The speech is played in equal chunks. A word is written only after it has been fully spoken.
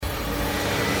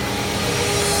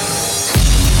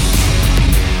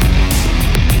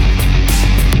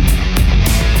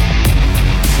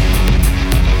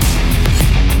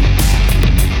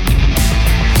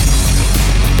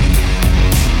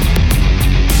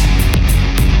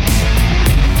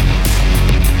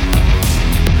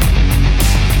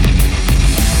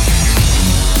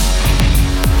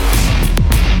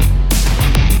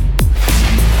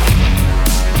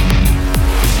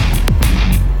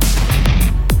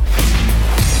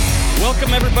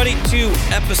Welcome, everybody, to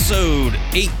episode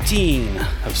 18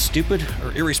 of Stupid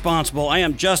or Irresponsible. I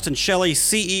am Justin Shelley,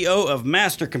 CEO of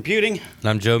Master Computing. And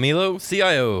I'm Joe Milo,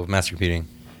 CIO of Master Computing.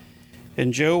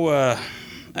 And Joe,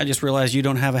 I just realized you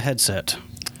don't have a headset.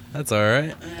 That's all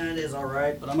right. It is all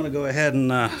right, but I'm going to go ahead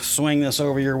and swing this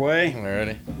over your way.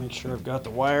 Alrighty. Make sure I've got the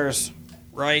wires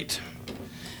right.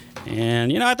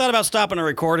 And, I thought about stopping the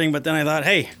recording, but then I thought,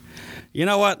 hey, you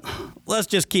know what? Let's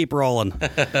just keep rolling.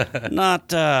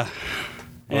 Not,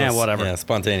 whatever. Yeah,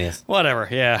 spontaneous. Whatever,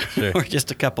 yeah. Sure. We're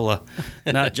just a couple of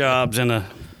nut jobs in a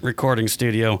recording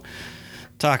studio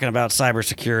talking about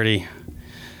cybersecurity.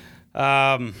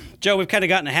 Joe, we've kind of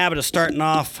gotten a habit of starting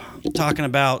off talking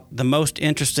about the most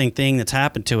interesting thing that's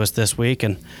happened to us this week,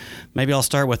 and maybe I'll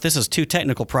start with this is two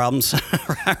technical problems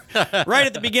right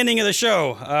at the beginning of the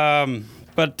show.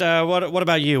 But what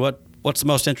about you? What's the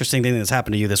most interesting thing that's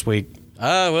happened to you this week?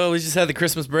 Well, we just had the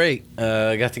Christmas break.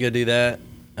 I got to go do that.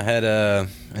 I had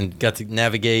and got to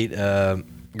navigate.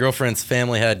 Girlfriend's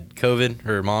family had COVID.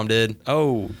 Her mom did.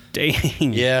 Oh,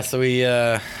 dang. Yeah, so we,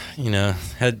 had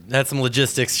some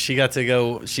logistics. She got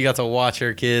to watch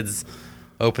her kids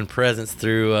open presents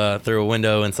through a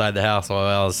window inside the house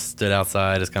while I stood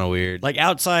outside. It's kind of weird. Like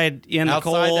outside in the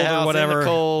outside cold the house, or whatever? in the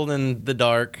cold and the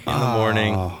dark in the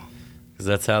morning. Because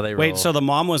that's how they roll. Wait, so the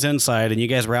mom was inside and you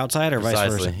guys were outside or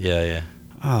Precisely. vice versa? Yeah.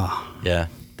 Oh, Yeah.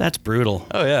 that's brutal.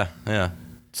 Oh, yeah.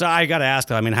 So I got to ask,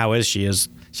 though, how is she?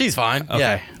 She's fine.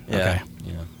 Okay. Yeah. Okay.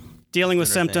 Yeah. Dealing with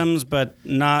Interesting. symptoms, but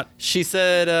not... She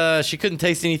said she couldn't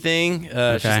taste anything.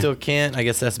 She still can't. I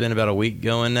guess that's been about a week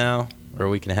going now, or a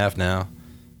week and a half now.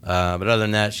 But other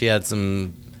than that, she had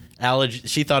some allergies.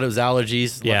 She thought it was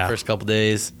allergies the first couple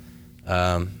days.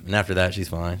 And after that, she's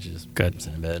fine. She's just Good.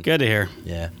 sitting in bed. Good to hear.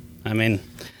 Yeah.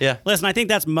 Yeah. Listen, I think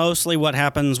that's mostly what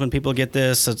happens when people get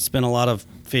this. It's been a lot of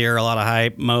fear, a lot of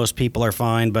hype. Most people are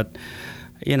fine, but,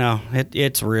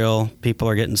 it's real. People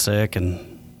are getting sick,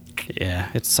 and,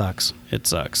 yeah, it sucks. It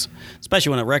sucks.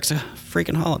 Especially when it wrecks a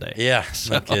freaking holiday. Yeah.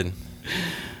 No kidding.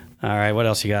 All right, what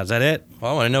else you got? Is that it?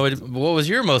 Well, I want to know what was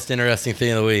your most interesting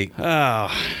thing of the week?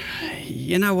 Oh,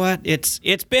 you know what? It's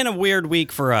been a weird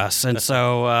week for us. And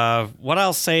so what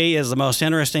I'll say is the most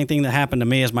interesting thing that happened to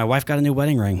me is my wife got a new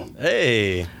wedding ring.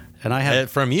 Hey. And I had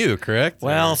From you, correct?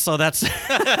 Well, so that's,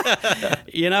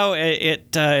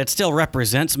 it still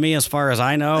represents me as far as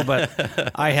I know,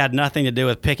 but I had nothing to do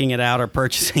with picking it out or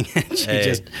purchasing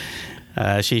it.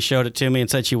 She showed it to me and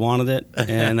said she wanted it.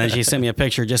 And then she sent me a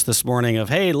picture just this morning of,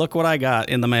 hey, look what I got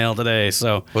in the mail today.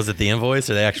 So Was it the invoice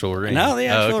or the actual ring? No, the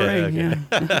actual ring. Okay.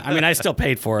 Yeah. I still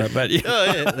paid for it, but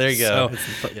There you go.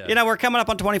 So, we're coming up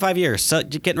on 25 years, so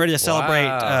getting ready to celebrate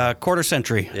a quarter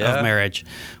century of marriage.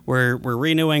 We're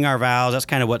renewing our vows. That's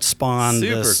kind of what spawned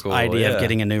this idea of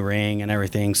getting a new ring and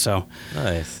everything. So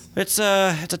Nice. it's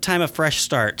a time of fresh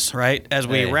starts, right? As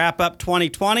we wrap up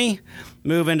 2020,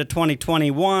 move into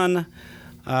 2021.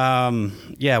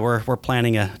 We're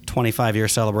planning a 25-year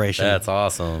celebration. That's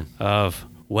awesome. Of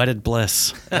wedded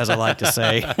bliss, as I like to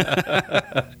say.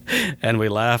 And we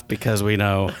laugh because we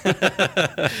know.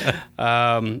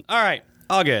 All right,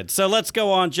 all good. So let's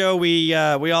go on, Joe. We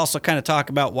also kind of talk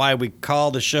about why we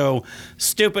call the show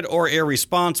Stupid or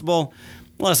Irresponsible.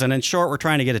 Listen, in short, we're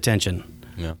trying to get attention.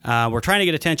 Yeah. We're trying to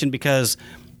get attention because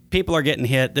people are getting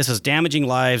hit. This is damaging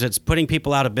lives. It's putting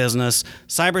people out of business.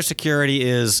 Cybersecurity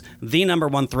is the number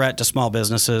one threat to small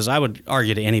businesses. I would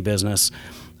argue to any business.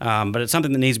 But it's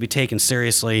something that needs to be taken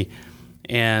seriously.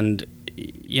 And,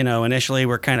 initially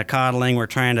we're kind of coddling. We're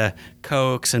trying to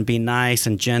coax and be nice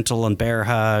and gentle and bear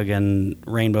hug and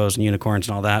rainbows and unicorns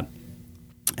and all that.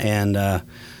 And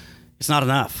it's not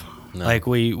enough. No. Like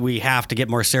we have to get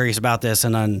more serious about this.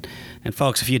 And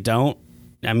folks, if you don't,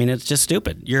 it's just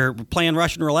stupid. You're playing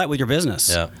Russian roulette with your business.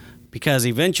 Yeah. Because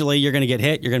eventually you're going to get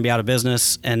hit, you're going to be out of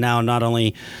business, and now not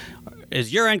only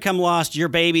is your income lost, your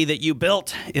baby that you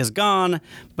built is gone,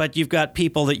 but you've got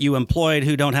people that you employed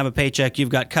who don't have a paycheck. You've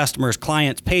got customers,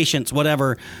 clients, patients,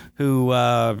 whatever, who,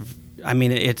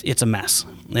 it's a mess.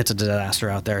 It's a disaster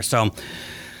out there. So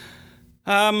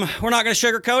we're not going to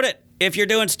sugarcoat it. If you're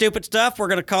doing stupid stuff, we're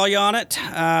going to call you on it.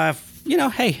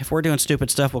 If we're doing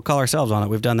stupid stuff, we'll call ourselves on it.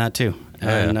 We've done that too.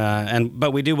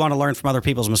 But we do want to learn from other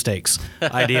people's mistakes.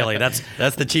 Ideally,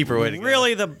 that's the cheaper way to go.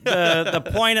 Really, the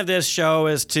point of this show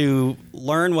is to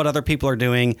learn what other people are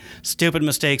doing, stupid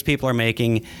mistakes people are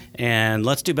making, and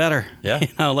let's do better. Yeah.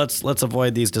 Let's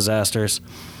avoid these disasters.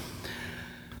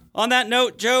 On that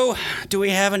note, Joe, do we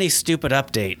have any stupid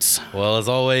updates? Well, as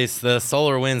always, the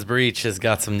SolarWinds breach has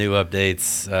got some new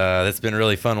updates. It's been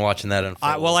really fun watching that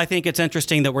unfold. I think it's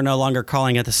interesting that we're no longer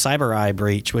calling it the CyberEye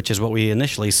breach, which is what we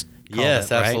initially called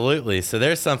Yes, it, right? absolutely. So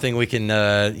there's something we can,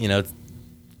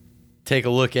 take a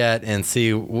look at and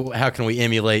see how can we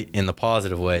emulate in the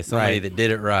positive way somebody that did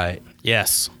it right.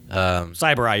 Yes.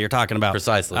 CyberEye you're talking about.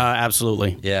 Precisely.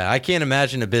 Absolutely. Yeah, I can't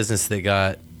imagine a business that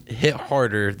got hit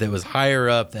harder, that was higher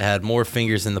up, that had more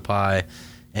fingers in the pie,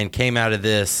 and came out of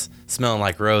this smelling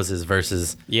like roses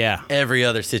versus every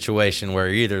other situation where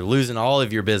you're either losing all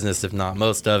of your business, if not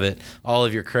most of it, all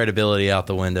of your credibility out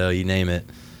the window, you name it.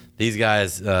 These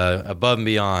guys above and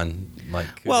beyond.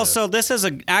 Well, so this is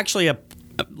actually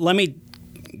let me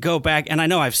go back, and I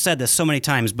know I've said this so many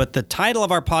times, but the title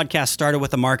of our podcast started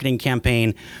with a marketing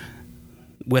campaign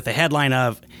with a headline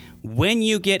of, when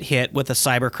you get hit with a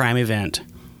cybercrime event,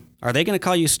 are they going to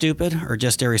call you stupid or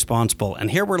just irresponsible?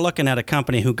 And here we're looking at a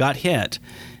company who got hit,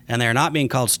 and they're not being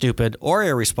called stupid or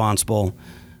irresponsible.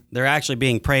 They're actually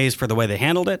being praised for the way they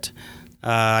handled it.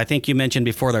 I think you mentioned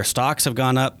before their stocks have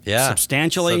gone up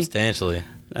substantially.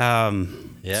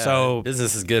 So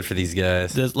business is good for these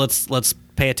guys. Let's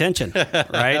pay attention,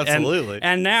 right? Absolutely.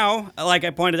 And now, like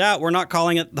I pointed out, we're not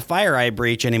calling it the FireEye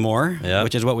breach anymore,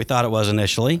 which is what we thought it was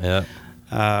initially. Yeah.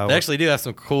 They actually do have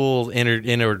some cool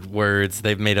inner words.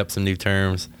 They've made up some new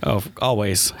terms. Oh,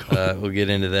 always. We'll get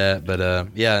into that. But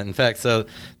in fact, so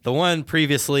the one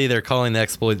previously they're calling the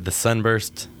exploit the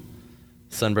Sunburst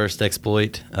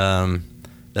exploit.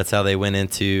 That's how they went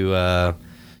into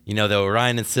the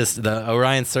Orion the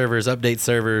Orion servers, update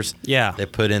servers. Yeah. They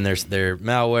put in their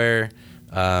malware.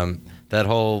 That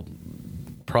whole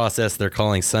process they're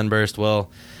calling Sunburst.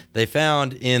 Well, they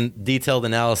found in detailed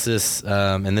analysis,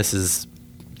 and this is,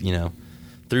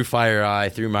 through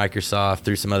FireEye, through Microsoft,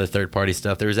 through some other third-party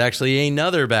stuff, there was actually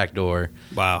another backdoor.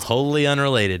 Wow. Totally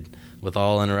unrelated with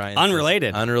all Orion.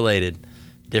 Unrelated.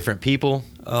 Different people.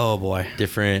 Oh, boy.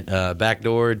 Different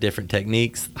backdoor, different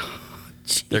techniques.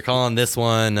 They're calling this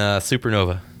one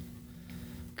Supernova.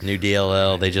 New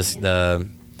DLL. They just...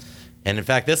 and in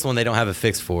fact, this one they don't have a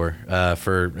fix for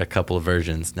a couple of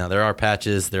versions. Now, there are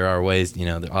patches. There are ways,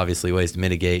 there are obviously ways to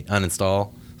mitigate,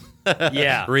 uninstall.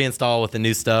 Reinstall with the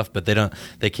new stuff, but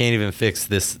they can't even fix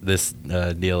this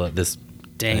deal. This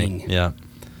thing. Yeah.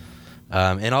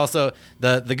 And also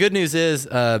the good news is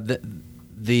the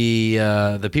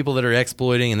people that are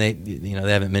exploiting, and they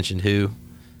haven't mentioned who,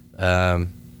 but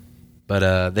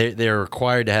they're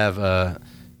required to have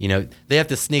they have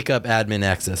to sneak up admin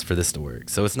access for this to work.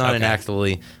 So it's not an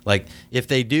actively, if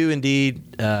they do indeed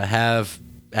have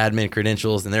admin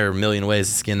credentials, and there are a million ways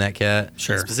to skin that cat.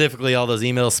 Sure. Specifically, all those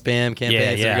email spam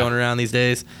campaigns that are going around these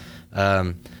days.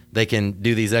 They can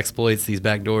do these exploits, these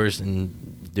backdoors,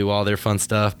 and do all their fun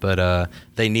stuff, but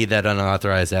they need that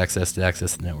unauthorized access to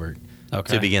access the network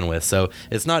to begin with. So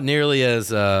it's not nearly as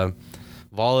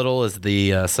volatile as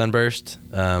the Sunburst,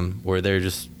 where they're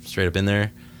just straight up in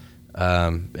there.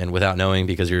 And without knowing,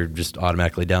 because you're just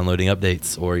automatically downloading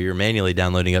updates, or you're manually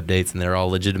downloading updates, and they're all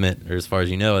legitimate, or as far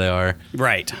as you know they are.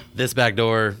 Right. This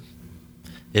backdoor,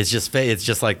 it's just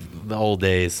like the old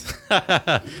days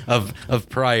of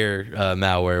prior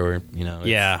malware, where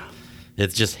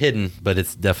it's just hidden, but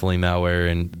it's definitely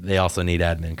malware, and they also need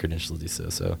admin credentials to do so.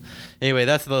 So anyway,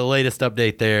 that's the latest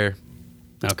update there.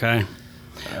 Okay.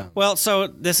 Well, so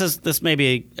this may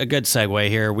be a good segue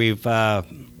here. We've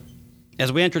as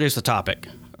we introduce the topic,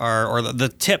 or the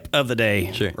tip of the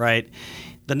day, right?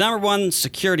 The number one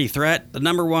security threat, the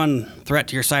number one threat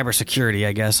to your cybersecurity,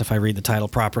 I guess, if I read the title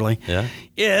properly,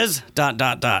 is ...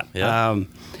 Yeah.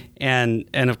 And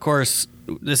of course,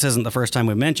 this isn't the first time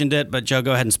we mentioned it, but Joe,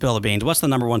 go ahead and spill the beans. What's the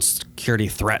number one security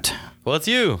threat? Well, it's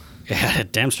you. Yeah,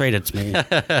 damn straight it's me.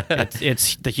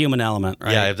 it's the human element,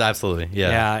 right? Yeah, absolutely.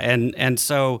 Yeah. And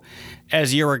so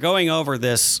as you were going over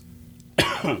this,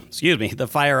 excuse me, the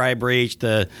FireEye breach,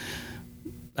 the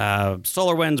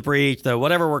SolarWinds breach, the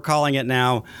whatever we're calling it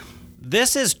now,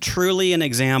 this is truly an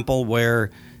example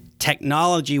where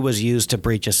technology was used to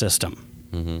breach a system.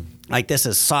 Mm-hmm. Like, this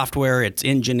is software, it's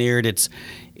engineered, it's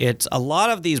a lot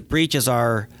of these breaches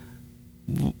are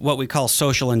what we call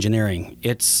social engineering.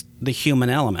 It's the human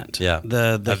element. Yeah.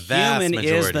 The human majority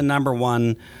is the number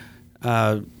one,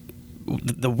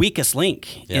 the weakest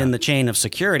link in the chain of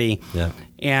security. Yeah.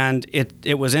 And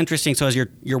it was interesting. So as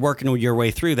you're working your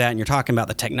way through that, and you're talking about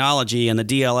the technology and the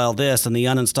DLL this and the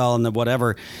uninstall and the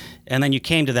whatever, and then you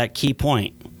came to that key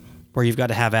point where you've got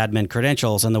to have admin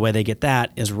credentials, and the way they get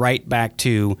that is right back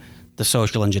to the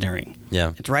social engineering.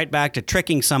 Yeah. It's right back to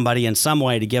tricking somebody in some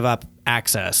way to give up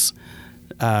access,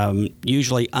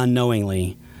 usually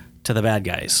unknowingly, to the bad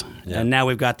guys. Yeah. And now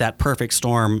we've got that perfect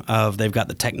storm of they've got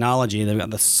the technology, they've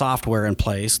got the software in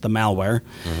place, the malware,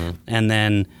 and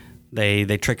then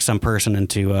they trick some person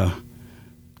into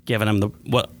giving them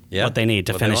what they need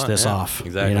to finish this off.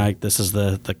 Exactly. This is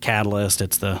the catalyst.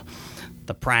 It's the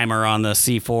the primer on the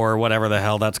C4, whatever the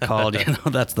hell that's called.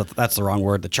 That's the wrong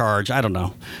word. The charge. I don't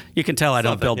know. You can tell I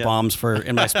don't build bombs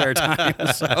in my spare time.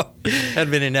 So had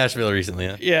been in Nashville recently,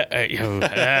 huh? Yeah.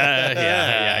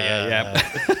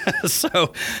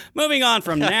 So moving on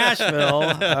from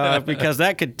Nashville, because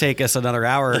that could take us another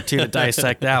hour or two to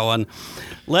dissect that one.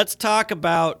 Let's talk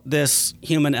about this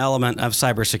human element of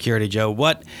cybersecurity, Joe.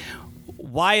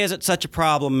 Why is it such a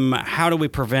problem? How do we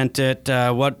prevent it?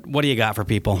 What do you got for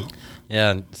people?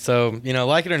 Yeah, so,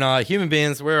 like it or not, human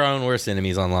beings, we're our own worst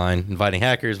enemies online, inviting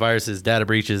hackers, viruses, data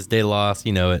breaches, data loss,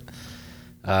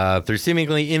 through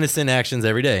seemingly innocent actions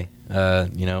every day.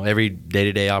 Every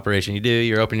day-to-day operation you do,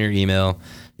 you're opening your email,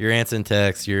 you're answering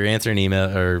texts, you're answering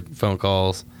email or phone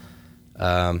calls.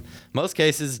 Most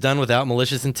cases done without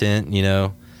malicious intent.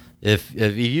 If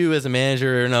you as a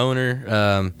manager or an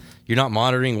owner, you're not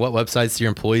monitoring what websites your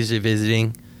employees are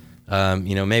visiting.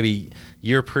 Maybe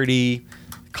you're pretty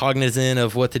cognizant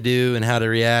of what to do and how to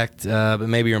react, but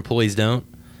maybe your employees don't.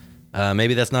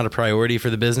 Maybe that's not a priority for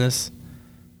the business.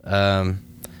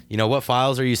 What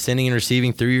files are you sending and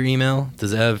receiving through your email?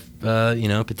 Does it have,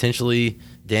 potentially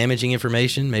damaging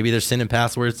information? Maybe they're sending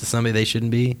passwords to somebody they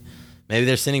shouldn't be. Maybe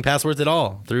they're sending passwords at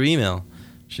all through email.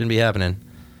 Shouldn't be happening.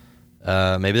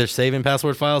 Maybe they're saving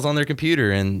password files on their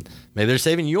computer, and maybe they're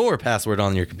saving your password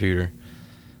on your computer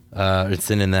and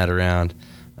sending that around.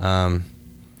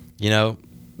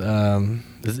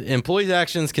 Employees'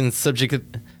 actions can subject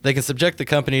the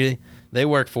company they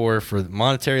work for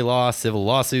monetary loss, civil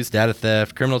lawsuits, data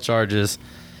theft, criminal charges.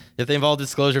 If they involve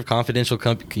disclosure of confidential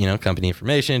company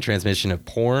information, transmission of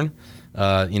porn,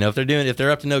 if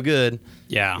they're up to no good,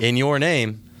 in your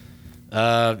name,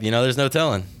 there's no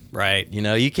telling. Right.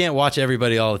 You can't watch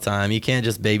everybody all the time. You can't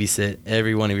just babysit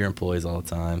every one of your employees all the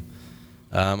time,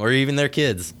 or even their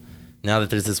kids. Now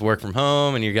that there's this work from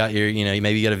home and you got maybe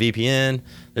you got a VPN,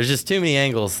 there's just too many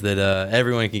angles that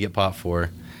everyone can get popped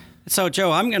for. So,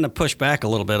 Joe, I'm going to push back a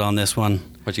little bit on this one.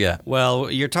 What you got?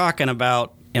 Well, you're talking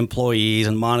about employees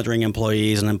and monitoring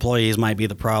employees, and employees might be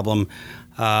the problem.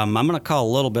 I'm going to call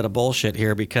a little bit of bullshit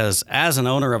here, because as an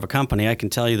owner of a company, I can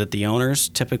tell you that the owners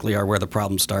typically are where the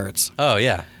problem starts. Oh,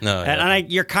 yeah. No.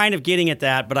 And you're kind of getting at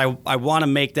that, but I want to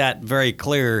make that very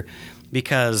clear,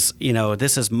 because,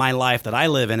 this is my life that I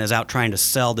live in, is out trying to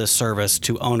sell this service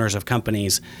to owners of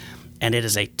companies. And it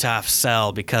is a tough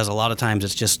sell, because a lot of times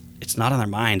it's not on their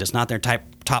mind. It's not their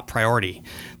top priority.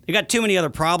 They got too many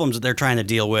other problems that they're trying to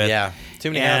deal with. Yeah,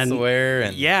 too many hats to wear.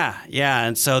 And yeah.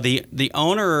 And so the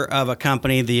owner of a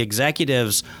company, the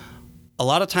executives, a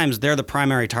lot of times they're the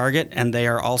primary target, and they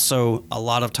are also a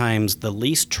lot of times the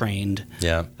least trained.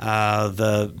 Yeah.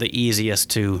 The easiest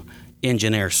to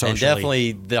engineer socially. And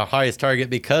definitely the highest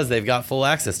target, because they've got full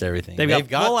access to everything. They've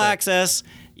got full access.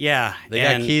 Yeah. They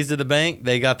got keys to the bank.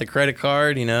 They got the credit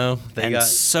card, They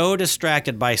so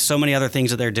distracted by so many other things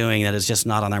that they're doing that it's just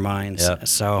not on their minds. Yep.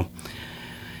 So,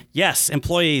 yes,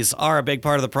 employees are a big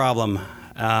part of the problem.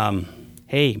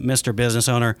 Hey, Mr. Business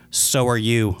Owner, so are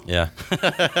you. Yeah.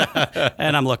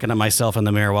 And I'm looking at myself in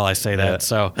the mirror while I say that. Yeah.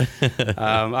 So,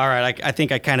 all right, I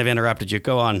think I kind of interrupted you.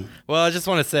 Go on. Well, I just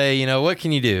want to say, what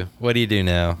can you do? What do you do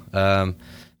now?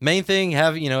 Main thing,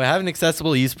 have an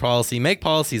accessible use policy. Make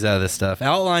policies out of this stuff.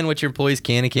 Outline what your employees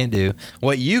can and can't do.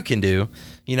 What you can do,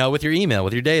 with your email,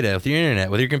 with your data, with your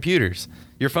internet, with your computers,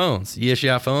 your phones. You issue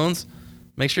out phones.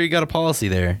 Make sure you got a policy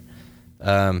there.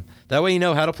 That way you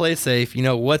know how to play it safe. You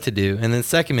know what to do. And then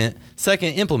second,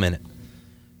 implement it.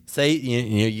 Say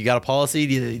you got a policy.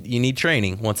 You need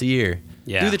training once a year.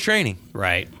 Yeah. Do the training.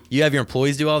 Right. You have your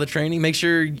employees do all the training. Make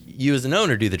sure you as an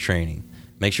owner do the training.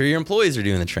 Make sure your employees are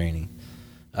doing the training.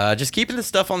 Just keeping this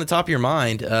stuff on the top of your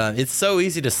mind. It's so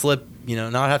easy to slip,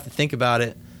 not have to think about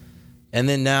it. And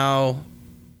then now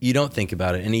you don't think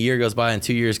about it. And a year goes by and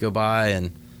 2 years go by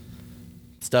and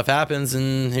stuff happens.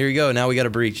 And here you go. Now we got a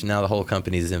breach. And now the whole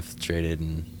company is infiltrated.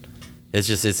 And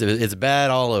it's bad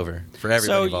all over for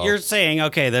everybody involved. You're saying,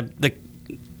 okay, the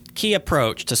key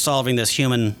approach to solving this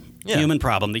human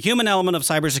problem, the human element of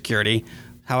cybersecurity,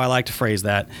 how I like to phrase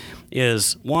that,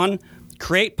 is 1,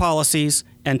 create policies,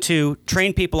 and 2,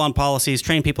 train people on policies,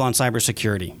 train people on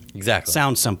cybersecurity. Exactly.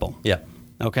 Sounds simple. Yeah.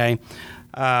 Okay.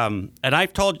 And I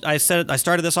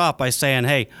started this off by saying,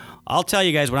 hey, I'll tell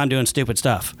you guys when I'm doing stupid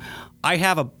stuff. I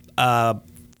have a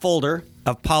folder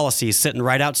of policies sitting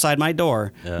right outside my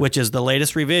door, which is the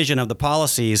latest revision of the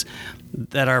policies.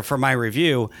 that are for my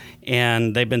review,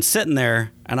 and they've been sitting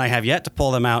there, and I have yet to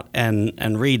pull them out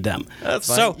and read them. That's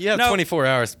fine. So you have 24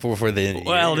 hours before the end.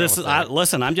 Well,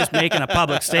 listen, I'm just making a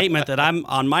public statement that I'm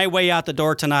on my way out the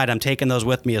door tonight. I'm taking those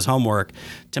with me as homework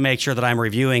to make sure that I'm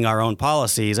reviewing our own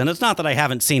policies. And it's not that I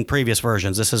haven't seen previous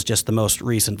versions. This is just the most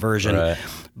recent version. Right.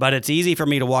 But it's easy for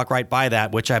me to walk right by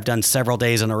that, which I've done several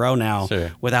days in a row now,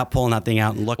 without pulling that thing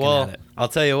out and looking at it. I'll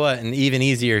tell you what, and even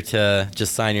easier to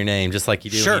just sign your name, just like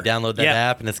you do when you download that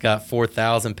app, and it's got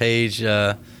 4,000 page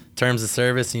terms of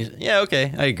service. And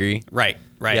okay, I agree. Right.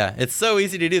 Yeah, it's so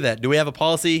easy to do that. Do we have a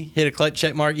policy? Hit a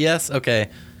check mark. Yes. Okay.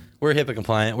 We're HIPAA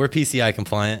compliant. We're PCI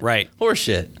compliant. Right.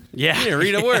 Horseshit. Yeah. You didn't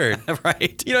read a word.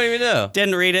 Right. You don't even know.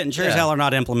 Didn't read it, and sure as hell are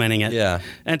not implementing it. Yeah.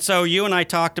 And so you and I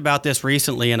talked about this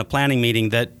recently in a planning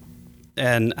meeting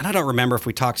and I don't remember if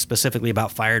we talked specifically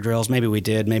about fire drills. Maybe we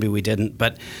did, maybe we didn't.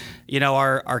 But,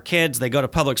 our kids, they go to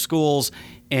public schools,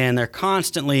 and they're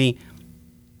constantly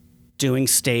doing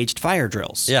staged fire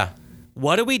drills. Yeah.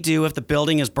 What do we do if the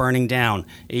building is burning down?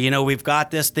 We've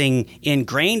got this thing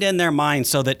ingrained in their minds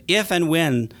so that if and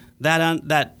when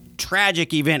that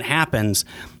tragic event happens,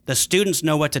 the students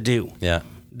know what to do. Yeah.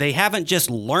 They haven't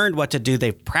just learned what to do,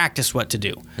 they've practiced what to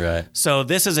do. Right. So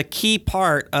this is a key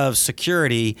part of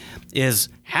security, is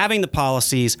having the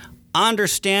policies,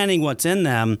 understanding what's in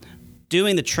them,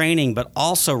 doing the training, but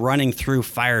also running through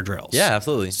fire drills. Yeah,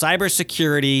 absolutely.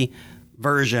 Cybersecurity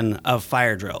version of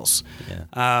fire drills. Yeah.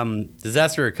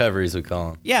 Disaster recovery, as we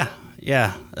call them. Yeah.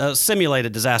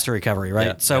 Simulated disaster recovery, right?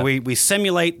 Yeah, so we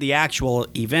simulate the actual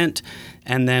event,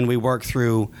 and then we work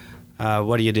through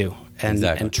what do you do?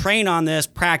 And train on this,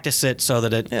 practice it so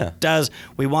that it does.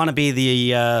 We want to be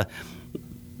the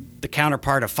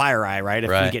counterpart of FireEye, right? If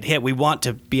we get hit, we want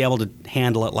to be able to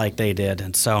handle it like they did.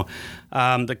 And so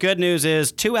the good news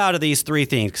is 2 out of these 3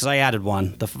 things, because I added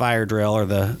one, the fire drill or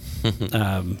the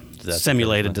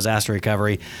simulated disaster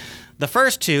recovery. The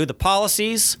first 2, the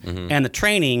policies and the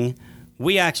training,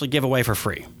 we actually give away for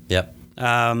free. Yep.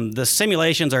 The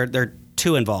simulations they're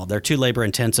too involved. They're too labor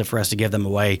intensive for us to give them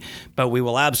away, but we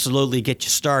will absolutely get you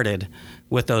started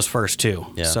with those first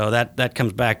 2. Yeah. So that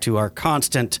comes back to our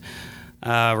constant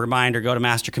reminder. Go to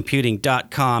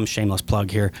mastercomputing.com, shameless plug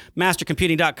here,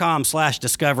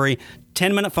 mastercomputing.com/discovery,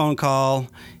 10-minute phone call,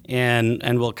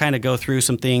 and we'll kind of go through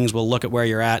some things. We'll look at where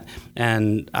you're at,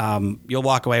 and you'll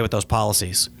walk away with those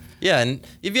policies. Yeah, and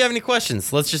if you have any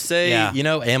questions, let's just say,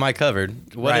 am I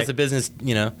covered? What is the business,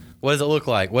 what does it look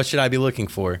like? What should I be looking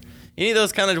for? Any of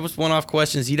those kind of just one-off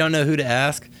questions, you don't know who to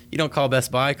ask, you don't call Best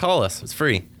Buy, call us. It's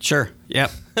free. Sure.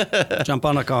 Yep. Jump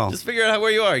on a call. Just figure out where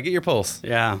you are. Get your pulse.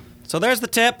 Yeah. So there's the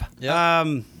tip.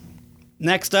 Yep.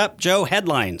 Next up, Joe,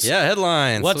 headlines. Yeah,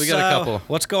 headlines. So we got a couple.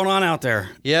 What's going on out there?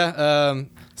 Yeah.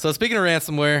 So speaking of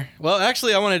ransomware, well,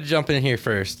 actually, I wanted to jump in here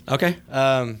first. Okay.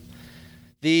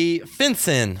 The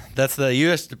FinCEN, that's the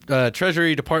U.S.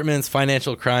 Treasury Department's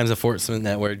Financial Crimes Enforcement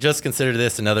Network. Just consider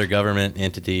this another government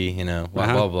entity,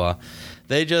 blah, blah.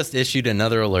 They just issued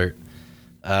another alert.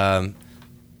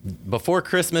 Before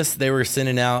Christmas, they were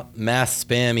sending out mass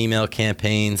spam email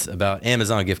campaigns about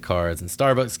Amazon gift cards and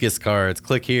Starbucks gift cards.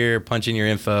 Click here, punch in your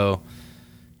info,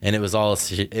 and it was all a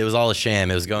sham.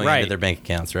 It was going into their bank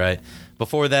accounts, right?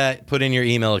 Before that, put in your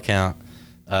email account.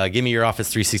 Give me your Office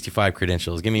 365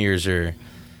 credentials. Give me your Azure.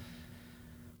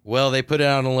 Well, they put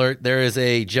out an alert. There is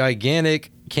a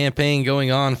gigantic campaign going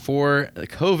on for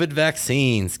COVID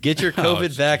vaccines. Get your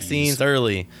COVID vaccines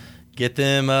early. Get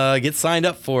them. Get signed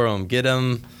up for them. Get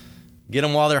them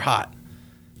while they're hot.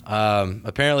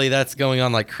 Apparently, that's going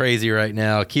on like crazy right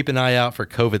now. Keep an eye out for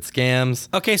COVID scams.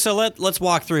 Okay, so let's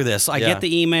walk through this. I get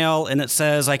the email, and it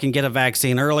says I can get a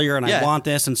vaccine earlier, and I want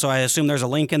this, and so I assume there's a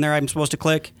link in there I'm supposed to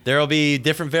click? There will be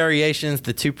different variations.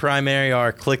 The 2 primary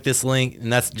are click this link,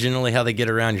 and that's generally how they get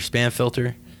around your spam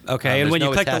filter. Okay, and when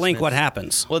you click the link, what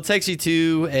happens? Well, it takes you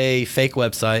to a fake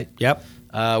website. Yep.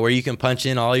 Where you can punch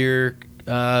in all your,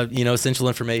 essential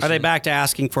information. Are they back to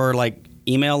asking for, like,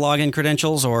 email login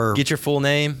credentials, or get your full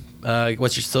name,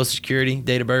 what's your social security,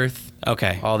 date of birth,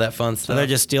 all that fun stuff. So they're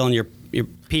just stealing your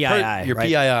PII, your right?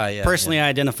 PII, personally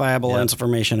identifiable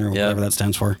information, or whatever that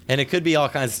stands for. And it could be all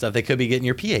kinds of stuff. They could be getting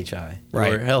your PHI,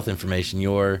 your health information,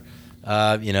 your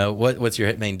what's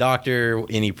your main doctor,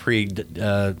 any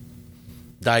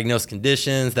diagnosed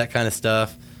conditions, that kind of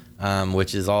stuff,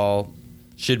 which is all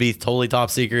should be totally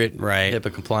top secret, HIPAA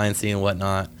compliancy and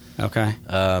whatnot. Okay.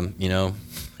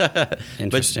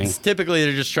 Interesting. But typically,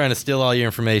 they're just trying to steal all your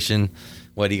information.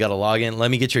 You got to log in?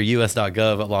 Let me get your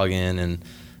US.gov login, and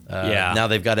now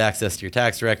they've got access to your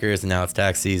tax records, and now it's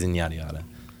tax season, yada yada.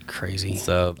 Crazy.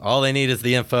 So all they need is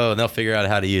the info, and they'll figure out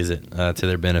how to use it to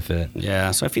their benefit.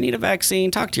 Yeah. So if you need a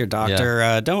vaccine, talk to your doctor.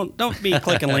 Yeah. Don't be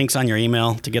clicking links on your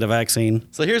email to get a vaccine.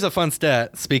 So here's a fun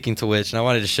stat. Speaking to which, and I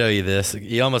wanted to show you this.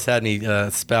 You almost had me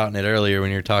spouting it earlier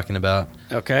when you were talking about.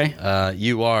 Okay.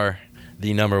 You are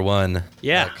the number one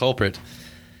culprit.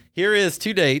 Here is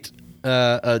to date,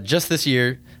 just this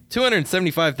year.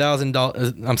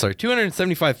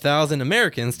 275,000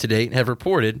 Americans to date have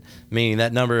reported, meaning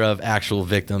that number of actual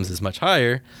victims is much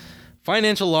higher,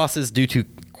 financial losses due to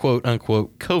quote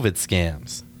unquote COVID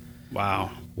scams.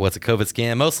 Wow. What's a COVID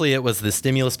scam? Mostly it was the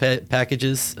stimulus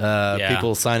packages,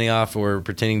 people signing off or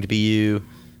pretending to be you,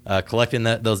 collecting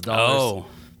those dollars. Oh.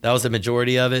 That was the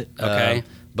majority of it. Okay.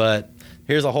 But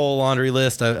here's a whole laundry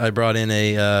list. I brought in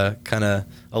a kind of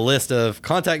a list of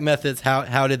contact methods.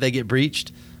 How did they get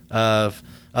breached? Of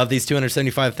these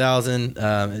 275,000,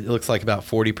 it looks like about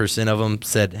 40% of them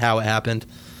said how it happened.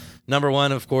 Number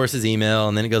one, of course, is email,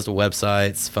 and then it goes to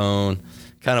websites, phone,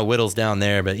 kind of whittles down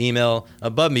there. But email,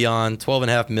 above and beyond,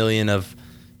 12.5 million of,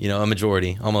 a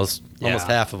majority, almost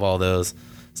half of all those.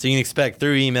 So you can expect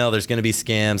through email, there's going to be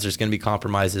scams, there's going to be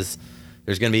compromises,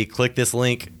 there's going to be click this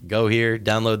link, go here,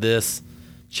 download this,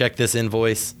 check this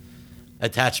invoice,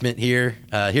 attachment here,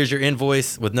 here's your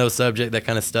invoice with no subject, that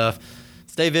kind of stuff.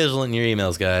 Stay vigilant in your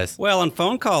emails, guys. Well, and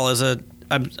phone call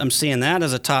I'm seeing that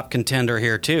as a top contender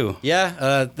here too.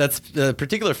 Yeah, that's a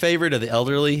particular favorite of the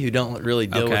elderly who don't really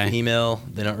deal with email.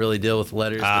 They don't really deal with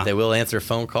letters, but they will answer a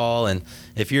phone call. And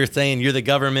if you're saying you're the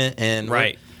government and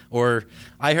right, or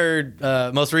I heard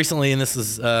most recently, and this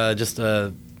is just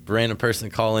a random person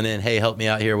calling in, hey, help me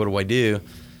out here. What do I do?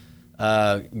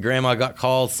 Grandma got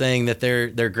called saying that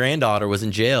their granddaughter was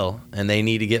in jail and they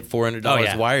need to get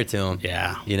 $400 wired to them.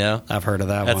 Yeah. I've heard of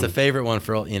that. That's a favorite one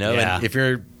for, and if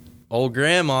you're old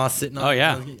grandma sitting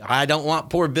on, I don't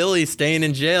want poor Billy staying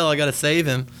in jail. I got to save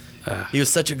him. He was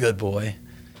such a good boy.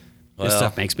 This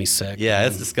stuff makes me sick. Yeah,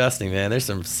 it's disgusting, man. There's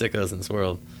some sickos in this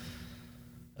world.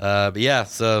 But yeah,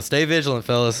 so stay vigilant,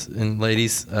 fellas and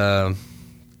ladies.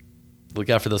 Look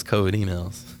out for those COVID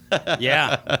emails.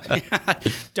 Yeah.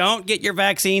 Don't get your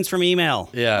vaccines from email.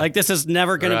 Yeah. Like, this is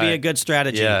never going to be a good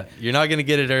strategy. Yeah. You're not going to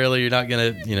get it early. You're not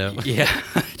going to, Yeah.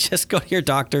 Just go to your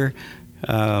doctor.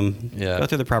 Go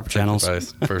through the proper channels.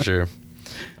 For sure.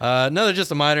 Another just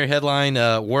a minor headline,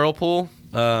 Whirlpool.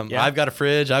 I've got a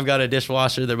fridge. I've got a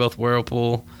dishwasher. They're both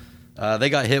Whirlpool. They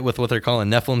got hit with what they're calling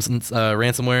Nephilim's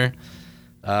ransomware.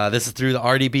 This is through the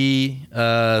RDP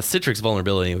Citrix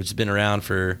vulnerability, which has been around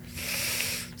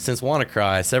since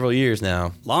WannaCry, several years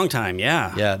now. Long time,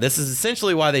 yeah. Yeah, this is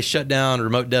essentially why they shut down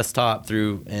Remote Desktop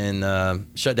and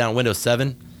shut down Windows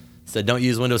 7. Said don't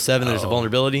use Windows 7, there's a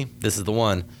vulnerability. This is the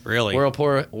one. Really?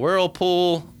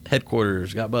 Whirlpool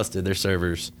headquarters got busted, their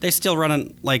servers. They still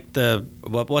running like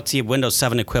what's the Windows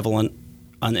 7 equivalent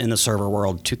in the server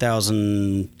world?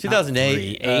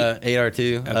 2008,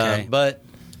 8R2. Okay. But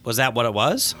was that what it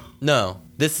was? No.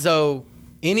 So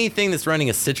anything that's running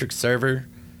a Citrix server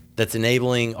that's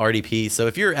enabling RDP. So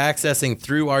if you're accessing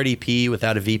through RDP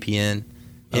without a VPN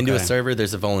into a server,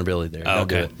 there's a vulnerability there. Oh,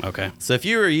 okay. Okay. So if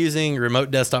you are using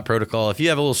Remote Desktop Protocol, if you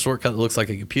have a little shortcut that looks like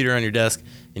a computer on your desk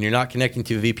and you're not connecting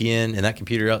to a VPN and that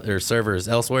computer or server is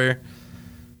elsewhere,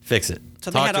 fix it.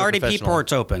 So they had RDP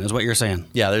ports open, is what you're saying?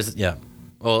 Yeah,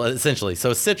 Well, essentially.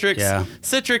 So Citrix. Yeah.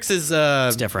 Citrix is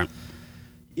it's different.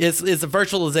 It's a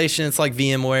virtualization. It's like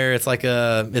VMware. It's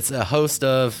a host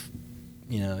of,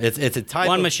 it's a type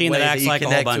one machine of way that acts you like a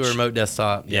whole connect bunch to a remote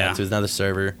desktop. To another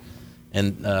server,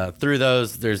 and through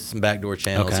those, there's some backdoor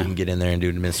channels you can get in there and do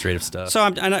administrative stuff. So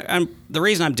I'm the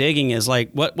reason I'm digging is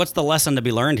like, what's the lesson to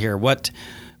be learned here? What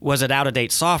was it? Out of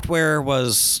date software?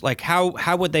 Was like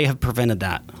how would they have prevented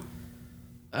that?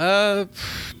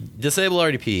 Disable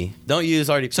RDP. Don't use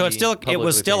RDP. So it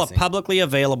was still a publicly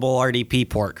available RDP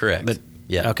port. Correct. But,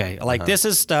 okay. Like this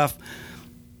is stuff.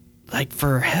 Like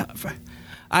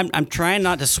I'm trying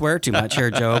not to swear too much here,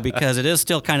 Joe, because it is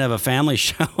still kind of a family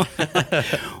show.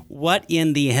 What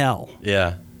in the hell?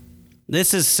 Yeah.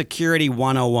 This is security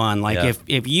 101. Like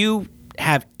if you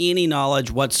have any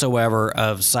knowledge whatsoever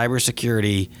of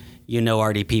cybersecurity,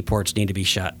 RDP ports need to be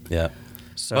shut. Yeah.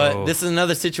 So, but this is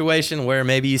another situation where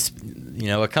maybe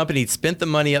a company spent the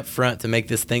money up front to make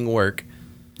this thing work.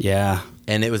 Yeah.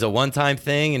 And it was a one-time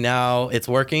thing, and now it's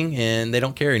working, and they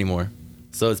don't care anymore.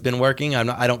 So it's been working.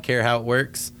 I don't care how it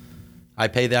works. I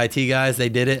pay the IT guys. They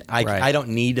did it. I don't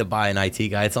need to buy an IT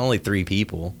guy. It's only 3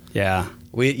 people. Yeah.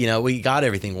 We got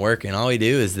everything working. All we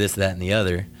do is this, that, and the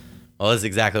other. Well, this is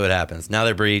exactly what happens. Now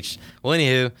they're breached. Well,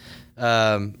 anywho,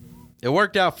 it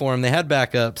worked out for them. They had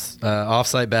backups,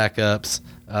 offsite backups.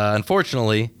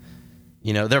 Unfortunately,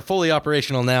 they're fully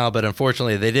operational now, but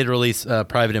unfortunately they did release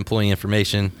private employee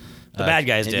information. The bad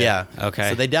guys did. Yeah. Okay.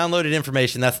 So they downloaded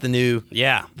information. That's the new.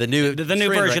 Yeah. The new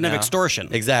version right of extortion.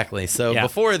 Exactly. So Yeah.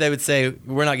 before they would say,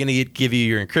 we're not going to give you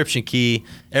your encryption key.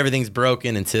 Everything's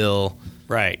broken until.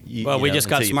 Right. We just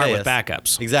got smart with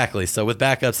backups. Exactly. So with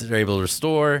backups, they're able to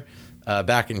restore,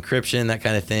 back encryption, that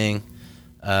kind of thing.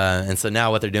 And so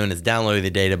now what they're doing is downloading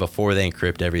the data before they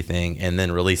encrypt everything and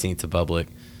then releasing it to public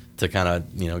to kind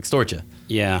of, extort you.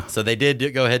 Yeah. So they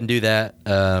did go ahead and do that.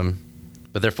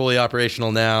 But they're fully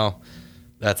operational now.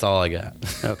 That's all I got.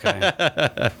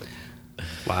 Okay.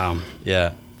 Wow.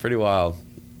 Yeah. Pretty wild.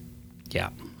 Yeah.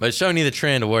 But it's showing you the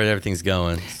trend of where everything's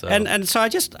going. So. And so I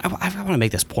want to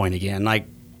make this point again. Like,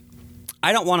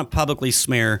 I don't want to publicly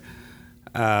smear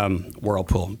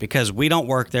Whirlpool because we don't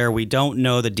work there. We don't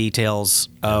know the details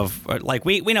of, like,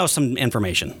 we know some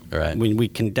information. Right. We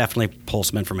can definitely pull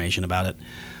some information about it.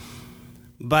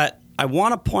 But I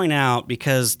want to point out,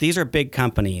 because these are big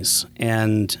companies,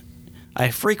 and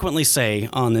I frequently say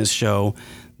on this show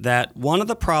that one of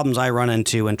the problems I run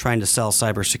into in trying to sell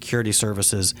cybersecurity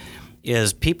services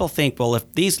is people think, well,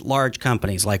 if these large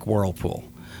companies like Whirlpool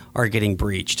are getting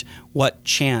breached, what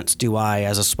chance do I,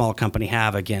 as a small company,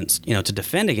 have against, to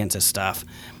defend against this stuff?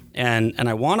 And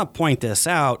I want to point this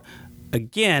out,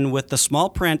 again, with the small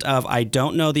print of, I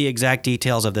don't know the exact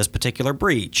details of this particular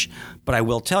breach, but I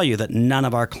will tell you that none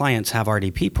of our clients have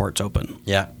RDP ports open.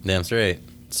 Yeah, damn straight.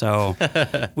 So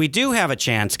we do have a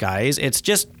chance, guys. It's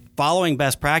just following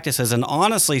best practices. And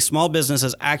honestly, small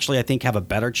businesses actually, I think, have a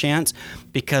better chance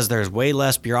because there's way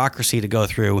less bureaucracy to go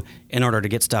through in order to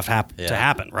get stuff to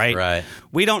happen, right? Right.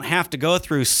 We don't have to go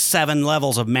through 7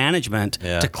 levels of management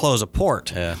to close a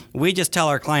port. Yeah. We just tell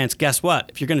our clients, guess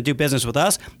what? If you're going to do business with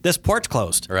us, this port's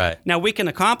closed. Right. Now, we can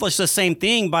accomplish the same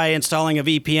thing by installing a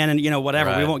VPN and, whatever.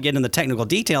 Right. We won't get into the technical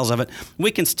details of it.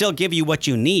 We can still give you what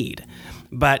you need.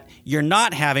 But you're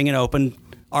not having an open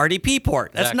RDP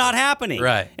port. That's not happening.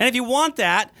 Right. And if you want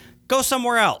that, go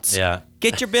somewhere else. Yeah.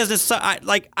 Get your business. I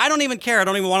don't even care. I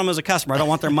don't even want them as a customer. I don't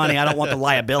want their money. I don't want the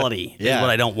liability. Yeah. Is what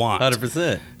I don't want.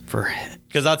 100%.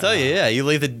 Because I'll tell you, you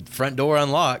leave the front door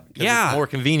unlocked. It's more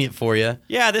convenient for you.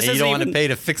 Yeah, this and isn't you don't want even to pay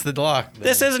to fix the lock. Then.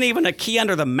 This isn't even a key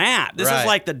under the mat. This is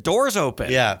like the door's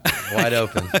open. Yeah, wide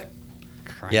open.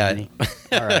 Yeah.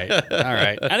 All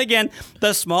right. And again,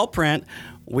 the small print.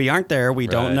 We aren't there. We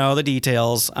don't know the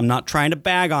details. I'm not trying to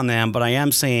bag on them, but I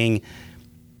am saying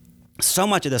so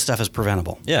much of this stuff is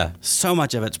preventable. Yeah. So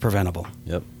much of it's preventable.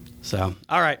 Yep. So,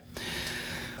 all right.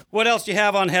 What else do you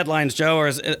have on headlines, Joe,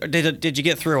 or did you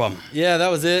get through them? Yeah, that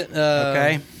was it.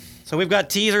 Okay. So we've got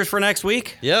teasers for next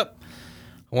week? Yep.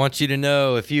 I want you to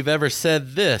know, if you've ever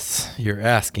said this, you're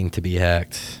asking to be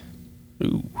hacked.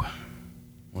 Ooh.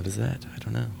 What is that? I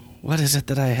don't know. What is it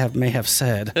that I may have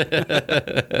said?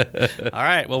 All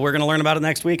right. Well, we're going to learn about it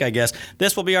next week, I guess.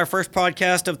 This will be our first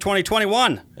podcast of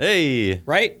 2021. Hey.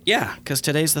 Right? Yeah, because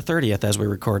today's the 30th as we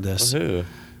record this. New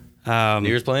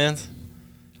Year's plans?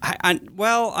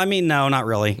 No, not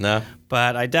really. No?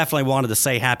 But I definitely wanted to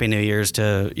say Happy New Year's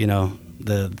to,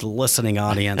 the listening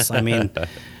audience. I mean,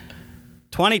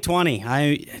 2020,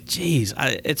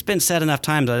 it's been said enough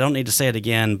times I don't need to say it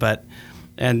again, but...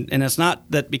 And it's not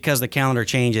that because the calendar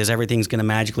changes, everything's going to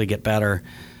magically get better,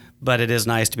 but it is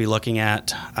nice to be looking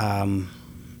at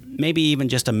maybe even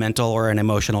just a mental or an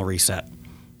emotional reset.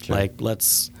 Sure. Like,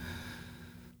 let's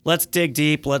dig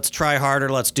deep, let's try harder,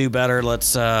 let's do better,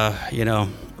 let's run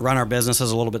our businesses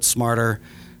a little bit smarter.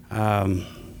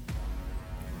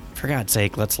 For God's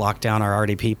sake, let's lock down our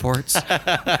RDP ports.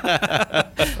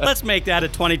 Let's make that a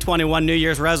 2021 New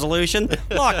Year's resolution.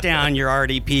 Lock down your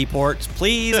RDP ports,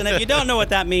 please. And if you don't know what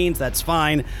that means, that's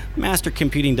fine.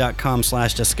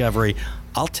 Mastercomputing.com/discovery.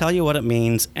 I'll tell you what it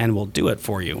means, and we'll do it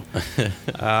for you.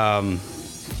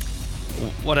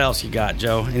 What else you got,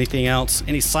 Joe? Anything else?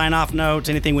 Any sign-off notes?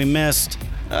 Anything we missed?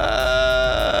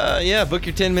 Book your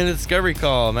 10-minute discovery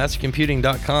call.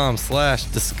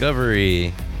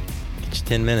 Mastercomputing.com/discovery.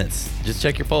 10 minutes. Just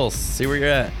check your pulse. See where you're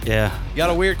at. Yeah. You got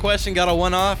a weird question? Got a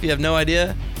one-off? You have no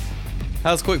idea?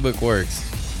 How's QuickBooks works?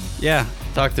 Yeah.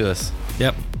 Talk to us.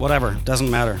 Yep. Whatever. Doesn't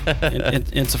matter.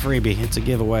 It's a freebie. It's a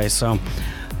giveaway. So,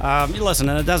 listen,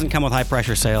 and it doesn't come with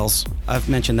high-pressure sales. I've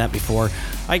mentioned that before.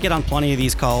 I get on plenty of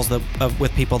these calls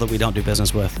with people that we don't do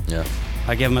business with. Yeah.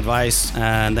 I give them advice,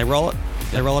 and they roll it.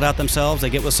 They roll it out themselves. They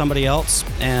get with somebody else,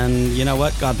 and you know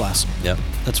what? God bless. Yep.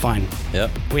 That's fine. Yep.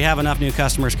 We have enough new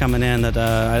customers coming in that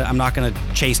I'm not going to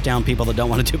chase down people that don't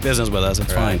want to do business with us.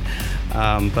 It's fine.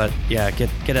 But yeah, get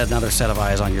another set of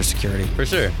eyes on your security. For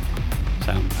sure.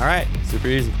 So, all right. Super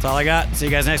easy. That's all I got. See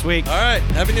you guys next week. All right.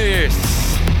 Happy New Year's.